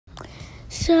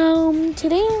So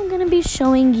today I'm going to be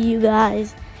showing you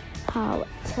guys how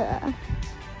to,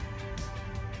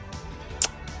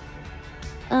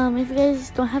 if you guys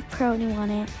don't have Pro and you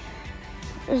want it,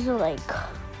 there's like,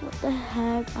 what the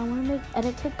heck, I want to make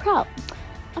Edit to Pro.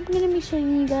 I'm going to be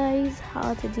showing you guys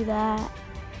how to do that,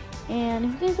 and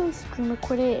if you guys always screen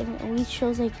record it and it always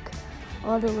shows like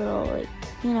all the little, like,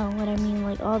 you know what I mean,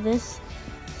 like all this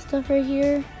stuff right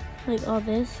here, like all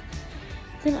this,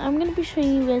 then I'm going to be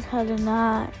showing you guys how to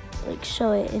not like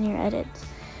show it in your edits.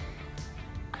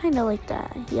 Kind of like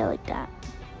that. Yeah, like that.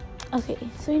 Okay,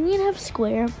 so you need to have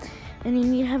Square and you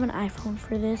need to have an iPhone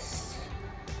for this.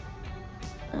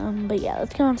 But yeah,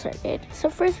 let's get on started. So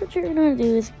first what you're going to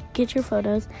do is get your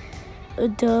photos. I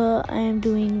am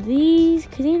doing these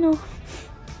because, you know,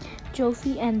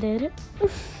 Jofi ended.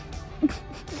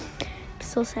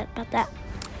 So sad about that.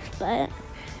 But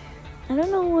I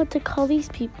don't know what to call these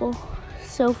people.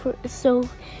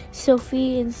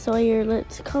 Sophie and Sawyer,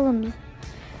 let's call them,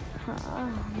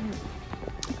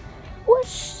 what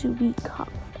should we call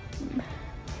them?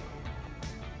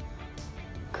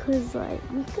 Cause like,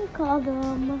 we could call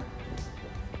them,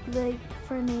 like,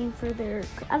 for a name for their,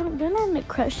 they're not in a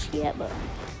crush yet, but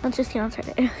let's just get on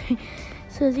started. Okay.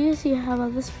 So as you can see, I have all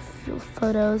these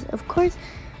photos. Of course,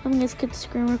 I'm gonna skip the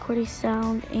screen recording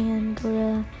sound and go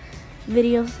to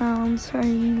video sounds. Sorry,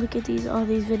 look at all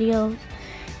these videos.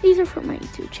 These are for my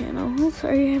YouTube channel. Oh,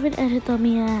 sorry, I haven't edited them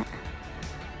yet.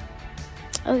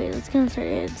 Okay, let's get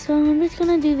started. So I'm just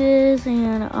gonna do this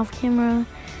and off camera.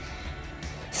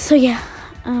 So yeah,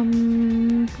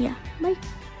 yeah, bye.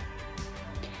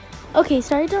 Okay,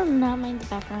 sorry, do not mind the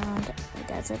background. My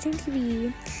dad's watching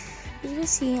TV. As you can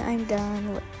see, I'm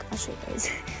done. Look, I'll show you guys.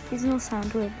 There's no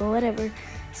sound to it, but whatever.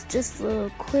 It's just a little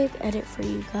quick edit for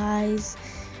you guys.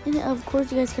 And of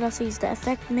course, you guys could also use the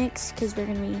effect mix because we're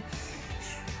gonna be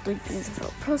like doing some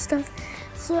pro stuff.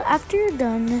 So after you're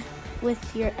done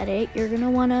with your edit, you're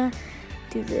gonna wanna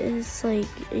do this. Like,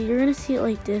 you're gonna see it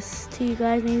like this to you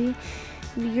guys. Maybe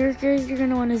you're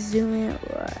gonna wanna zoom it.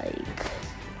 Like,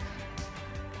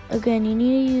 again, you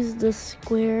need to use the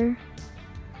square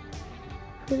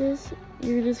for this.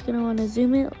 You're just gonna wanna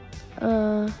zoom it.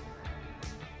 Yeah,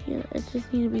 it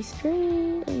just need to be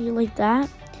straight, like that.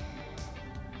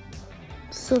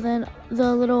 So then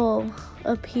the little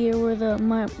up here where the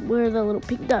little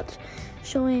pink dots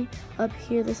showing up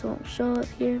here, this won't show up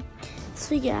here.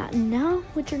 So yeah, now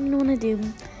what you're gonna want to do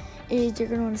is you're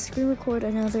gonna want to screen record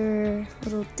another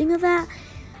little thing of that.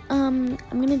 I'm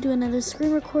gonna do another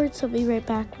screen record, so I'll be right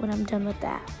back when I'm done with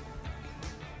that.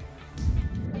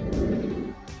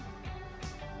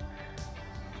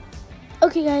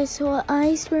 Okay guys, so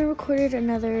I screen recorded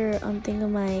another thing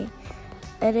of my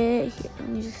edit. Here, let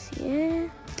me just see it.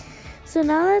 So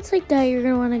now that's like that, you're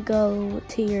gonna want to go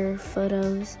to your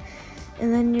photos,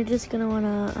 and then you're just gonna want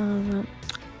to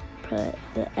put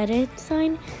the edit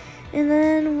sign, and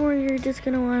then you're just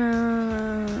gonna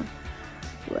want to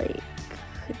like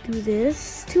do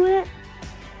this to it.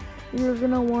 You're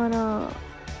gonna want to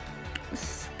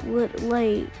split,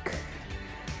 like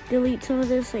delete some of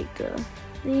this, like the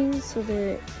things, so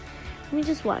that, let me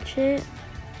just watch it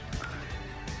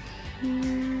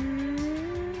here.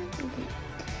 Okay.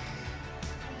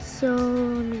 So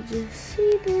let me just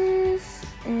see this,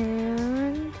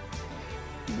 and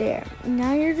there.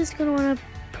 Now you're just gonna want to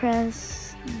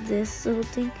press this little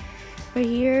thing right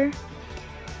here,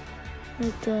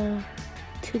 like to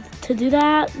do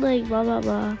that, like blah blah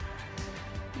blah.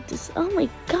 Just, oh my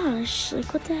gosh,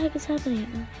 like what the heck is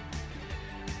happening?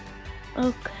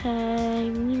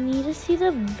 Okay, we need to see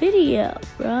the video,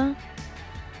 bruh.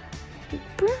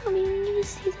 Bro, we need to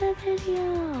see that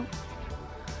video.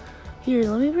 Here,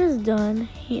 let me press done.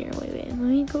 Here, wait. Let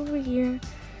me go over here.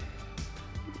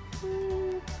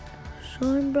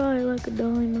 Shine bright like a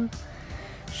diamond.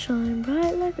 Shine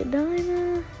bright like a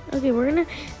diamond. Okay,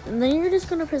 and then you're just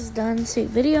gonna press done, save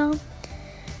video.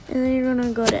 And then you're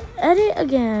gonna go to edit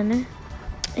again.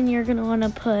 And you're gonna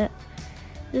wanna put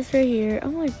this right here.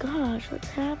 Oh my gosh, what's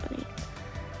happening?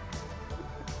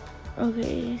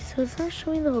 Okay, so it's not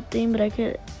showing the whole thing, but I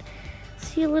could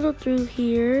see a little through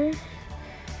here.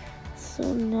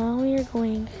 So now we are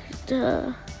going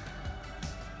to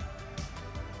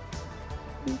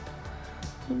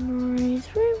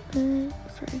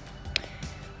sorry.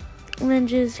 And then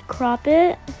just crop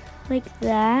it like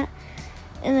that.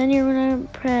 And then you're gonna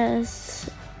press,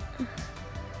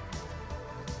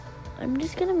 I'm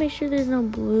just gonna make sure there's no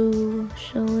blue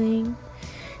showing.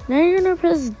 Now you're gonna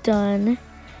press done.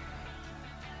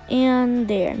 And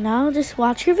there, now just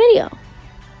watch your video.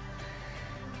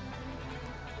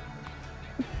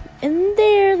 And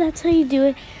there, that's how you do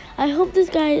it. I hope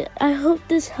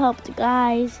this helped,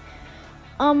 guys.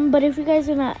 But if you guys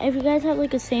have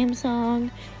like a Samsung,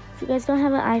 if you guys don't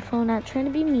have an iPhone, not trying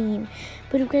to be mean,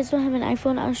 but if you guys don't have an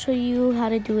iPhone, I'll show you how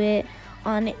to do it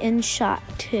on InShot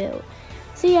too.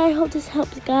 So yeah, I hope this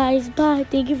helped, guys. Bye.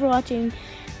 Thank you for watching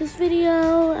this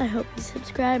video. I hope you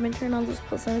subscribe and turn on those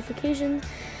post notifications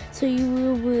so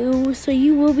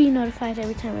you will be notified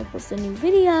every time I post a new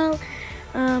video.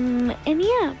 And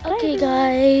yeah, bye. Okay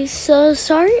guys, so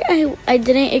sorry I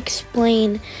didn't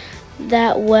explain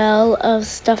that well of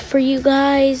stuff for you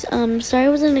guys. Sorry I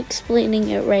wasn't explaining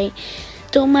it right.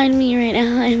 Don't mind me right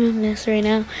now. I'm a mess right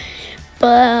now.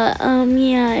 But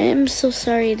yeah, I'm so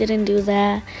sorry I didn't do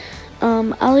that.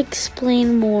 I'll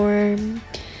explain more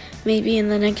maybe in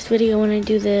the next video when I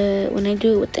do it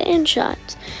with the end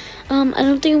shots. I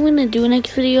don't think I'm gonna do a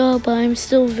next video, but I'm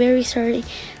still very sorry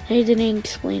that I didn't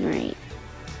explain right.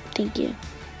 Thank you.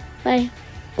 Bye.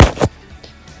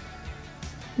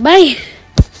 Bye.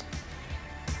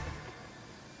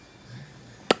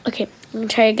 Okay, I'm gonna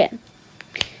try again.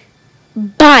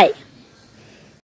 Bye.